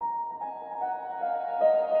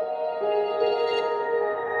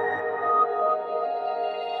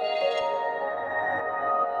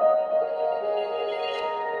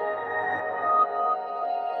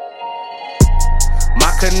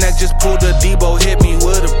connect just pulled a Debo, hit me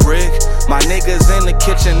with a brick. My niggas in the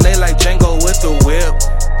kitchen, they like Django with the whip.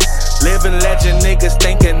 Living legend niggas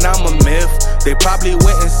thinking I'm a myth. They probably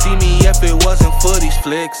wouldn't see me if it wasn't for these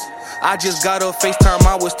flicks. I just got a FaceTime,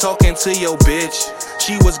 I was talking to your bitch.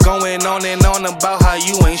 She was going on and on about how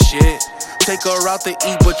you ain't shit. Take her out to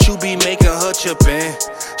eat, but you be making her chip in.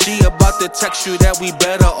 She about to text you that we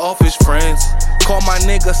better off as friends. Call my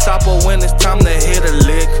nigga Sapo when it's time to hit a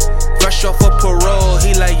lick. Fresh off of parole,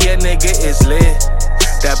 he like, yeah nigga, it's lit.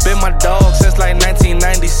 That been my dog since like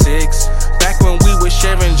 1996. Back when we was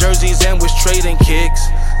sharing jerseys and was trading kicks.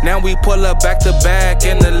 Now we pull up back to back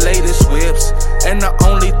in the latest whips. And the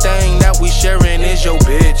only thing that we sharing is your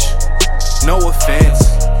bitch. No offense,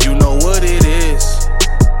 you know what it is.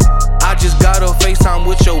 I just got a FaceTime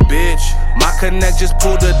with your bitch. My connect just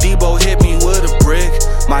pulled a Debo, hit me with a brick.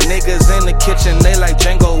 My niggas in the kitchen, they like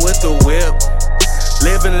Django with the whip.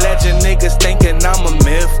 Living legend niggas thinking I'm a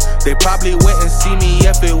myth. They probably wouldn't see me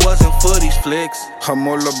if it wasn't for these flicks. I'm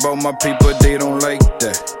all about my people, they don't like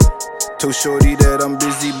that. Told shorty that I'm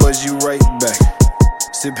busy, buzz you right back.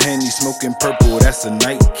 Sip Henny, smoking purple, that's a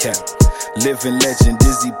nightcap. Living legend,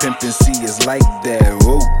 dizzy pimpin' C is like that.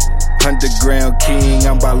 Whoa. Underground king,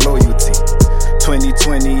 I'm by loyalty.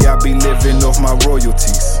 2020, I be living off my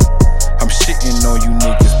royalties. I'm shitting on you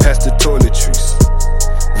niggas past the toiletries.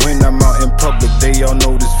 When I'm out in public, they all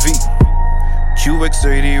know this V.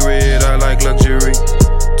 QX80 red, I like luxury.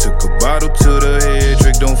 Took a bottle to the head,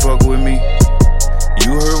 trick, don't fuck with me.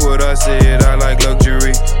 You heard what I said, I like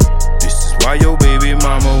luxury. This is why your baby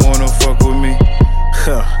mama wanna fuck with me.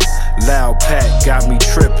 Huh, loud pack got me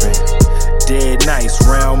trippin'. Dead nice,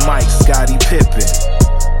 round mic, Scottie Pippen.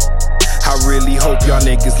 I really hope y'all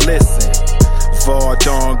niggas listen.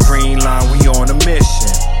 Var-Don, green line, we on a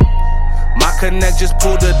mission. My connect just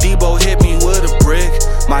pulled a Debo, hit me with a brick.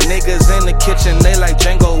 My niggas in the kitchen, they like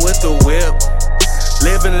Django with the whip.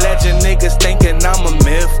 Living legend niggas thinking I'm a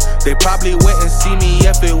myth. They probably wouldn't see me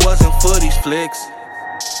if it wasn't for these flicks.